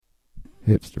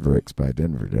Hipster Bricks by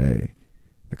Denver Day.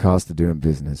 The Cost of Doing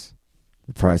Business.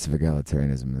 The Price of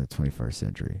Egalitarianism in the 21st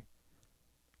Century.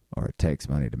 Or It Takes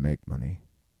Money to Make Money.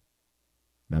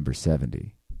 Number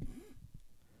 70.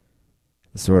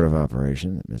 The sort of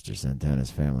operation that Mr.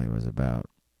 Santana's family was about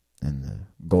in the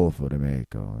Golfo de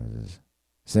Mexico is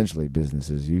essentially business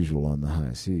as usual on the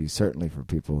high seas, certainly for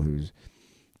people whose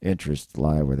interests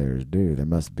lie where theirs do. There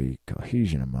must be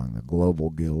cohesion among the global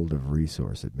guild of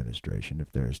resource administration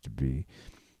if there is to be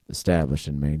established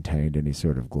and maintained any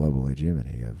sort of global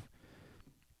hegemony of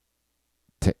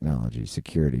technology,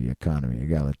 security, economy,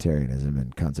 egalitarianism,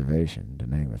 and conservation, to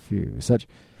name a few. Such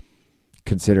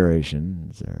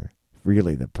considerations are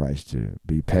really the price to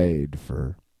be paid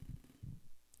for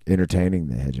entertaining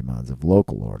the hegemons of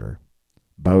local order,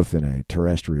 both in a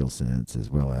terrestrial sense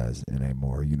as well as in a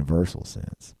more universal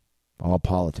sense. All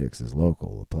politics is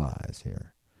local applies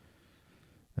here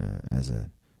as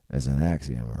an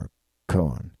axiom or a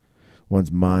koan.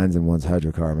 One's mines and one's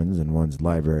hydrocarbons and one's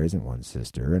libraries and one's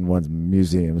sister and one's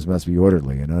museums must be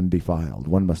orderly and undefiled.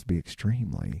 One must be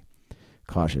extremely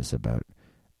cautious about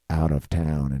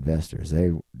out-of-town investors.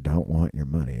 They don't want your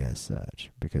money as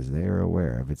such because they are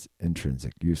aware of its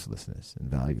intrinsic uselessness and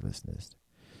valuelessness.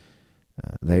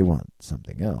 They want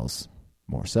something else,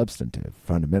 more substantive,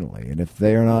 fundamentally. And if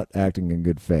they are not acting in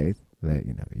good faith,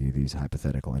 these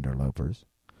hypothetical interlopers,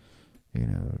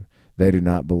 they do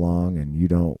not belong and you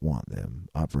don't want them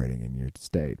operating in your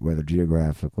state, whether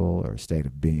geographical or state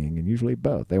of being, and usually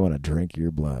both. They want to drink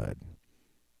your blood.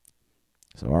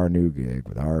 So our new gig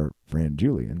with our friend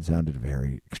Julian sounded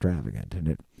very extravagant, and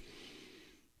it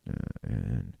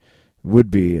would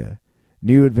be a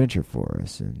new adventure for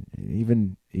us, and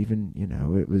even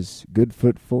it was good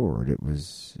foot forward. It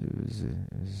was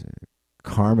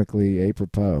karmically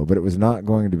apropos, but it was not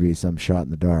going to be some shot in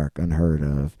the dark, unheard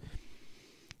of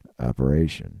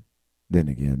operation. Then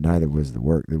again, neither was the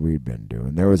work that we'd been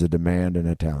doing. There was a demand and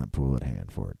a talent pool at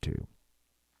hand for it too.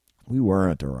 We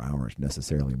weren't or aren't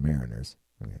necessarily mariners.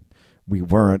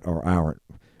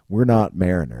 We're not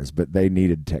mariners, but they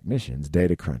needed technicians,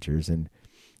 data crunchers, and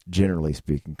generally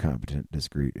speaking, competent,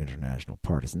 discreet international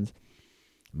partisans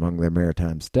among their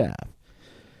maritime staff.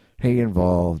 He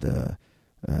involved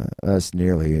us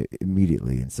nearly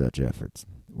immediately in such efforts.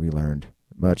 We learned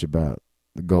much about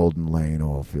the Golden Lane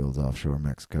oil fields offshore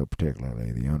Mexico,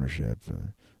 particularly the ownership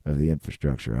of the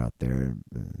infrastructure out there,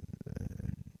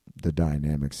 the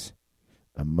dynamics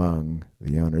among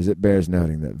the owners. It bears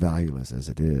noting that, valueless as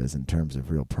it is in terms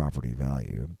of real property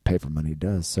value, paper money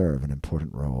does serve an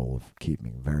important role of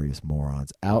keeping various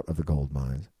morons out of the gold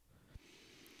mines.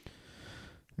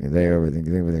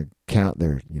 They count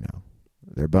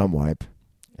their bum wipe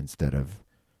instead of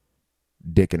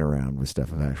dicking around with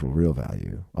stuff of actual real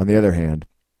value. On the other hand,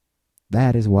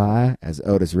 that is why, as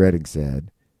Otis Redding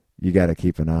said, you got to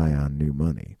keep an eye on new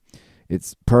money.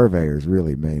 Its purveyors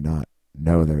really may not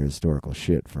know their historical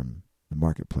shit from the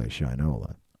marketplace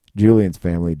shinola. Julian's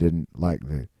family didn't like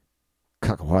the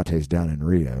cacahuates down in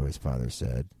Rio, his father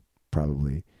said,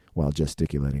 probably while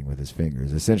gesticulating with his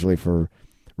fingers, essentially for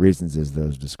reasons as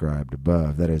those described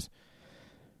above. That is,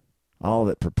 all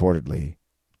that purportedly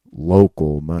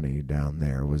local money down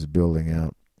there was building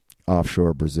out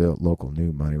offshore Brazil. Local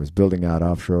new money was building out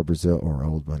offshore Brazil or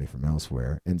old money from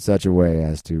elsewhere in such a way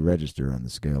as to register on the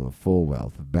scale of full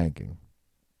wealth of banking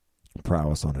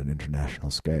prowess on an international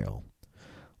scale.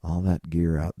 All that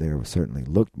gear out there was certainly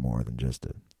looked more than just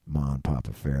a ma-and-pop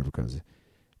affair, because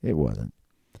it wasn't.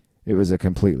 It was a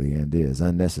completely, and is,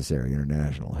 unnecessary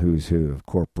international who's who of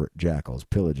corporate jackals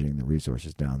pillaging the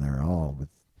resources down there, all with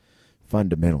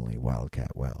fundamentally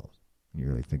wildcat wells. You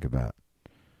really think about,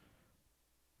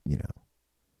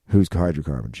 whose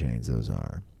hydrocarbon chains those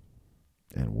are,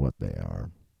 and what they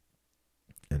are,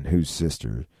 and whose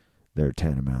sister they're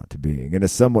tantamount to being, in a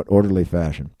somewhat orderly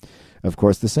fashion. Of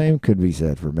course, the same could be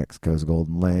said for Mexico's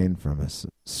Golden Lane from a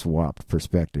swapped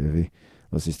perspective.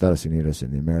 Los Estados Unidos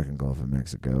in the American Gulf of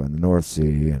Mexico and the North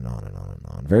Sea, and on and on and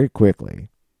on. Very quickly,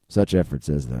 such efforts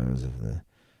as those of the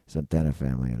Santana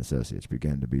family and associates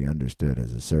began to be understood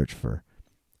as a search for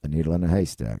a needle in a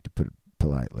haystack, to put it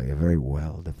politely, a very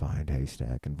well-defined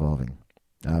haystack involving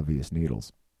obvious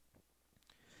needles.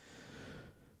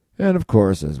 And of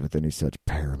course, as with any such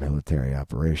paramilitary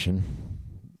operation,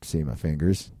 see my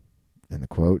fingers in the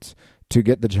quotes, to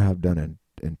get the job done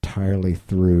entirely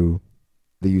through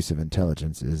the use of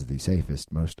intelligence is the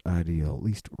safest, most ideal,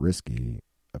 least risky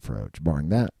approach. Barring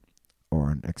that,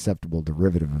 or an acceptable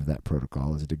derivative of that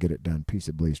protocol, is to get it done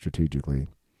peaceably, strategically,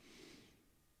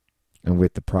 and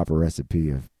with the proper recipe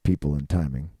of people and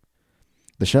timing.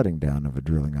 The shutting down of a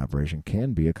drilling operation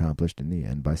can be accomplished in the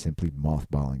end by simply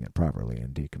mothballing it properly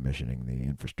and decommissioning the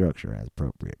infrastructure as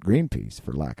appropriate. Greenpeace,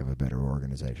 for lack of a better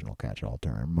organizational catch-all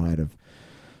term, might have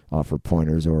offered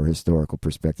pointers or historical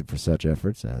perspective for such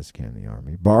efforts, as can the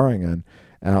Army. Barring an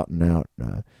out-and-out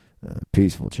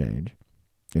peaceful change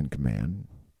in command,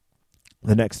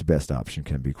 the next best option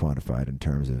can be quantified in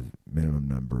terms of minimum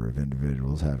number of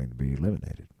individuals having to be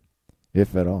eliminated.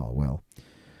 If at all, well,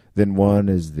 then one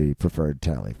is the preferred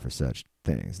tally for such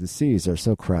things. The seas are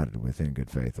so crowded with in good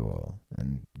faith oil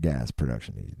and gas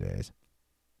production these days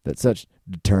that such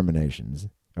determinations,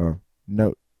 or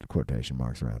note quotation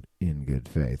marks around in good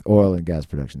faith, oil and gas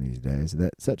production these days,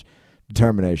 that such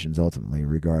determinations ultimately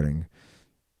regarding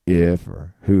if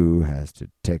or who has to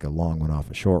take a long one off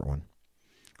a short one,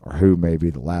 or who may be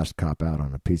the last cop out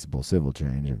on a peaceable civil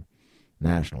change of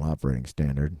national operating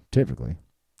standard, typically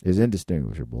is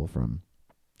indistinguishable from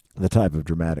the type of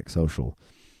dramatic social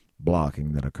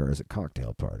blocking that occurs at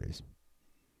cocktail parties.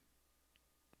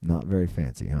 Not very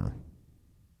fancy, huh?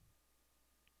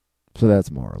 So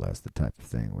that's more or less the type of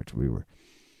thing which we were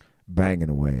banging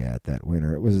away at that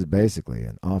winter. It was basically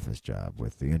an office job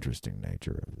with the interesting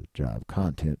nature of the job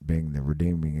content being the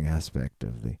redeemable aspect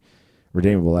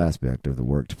of the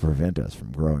work to prevent us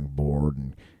from growing bored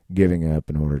and giving up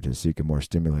in order to seek a more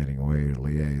stimulating way to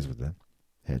liaise with the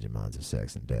hegemons of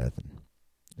sex and death and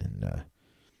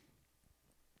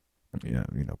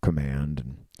command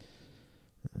and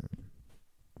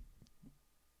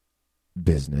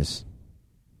business,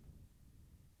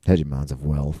 hegemons of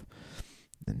wealth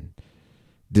and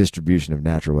distribution of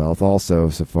natural wealth. Also,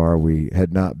 so far we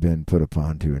had not been put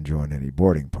upon to join any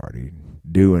boarding party,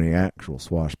 do any actual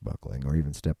swashbuckling, or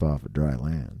even step off at dry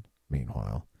land.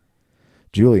 Meanwhile,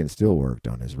 Julian still worked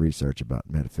on his research about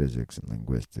metaphysics and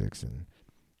linguistics, and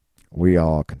we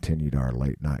all continued our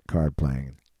late-night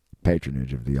card-playing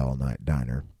patronage of the all-night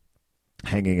diner,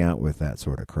 hanging out with that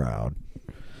sort of crowd.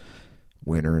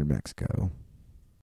 Winter in Mexico,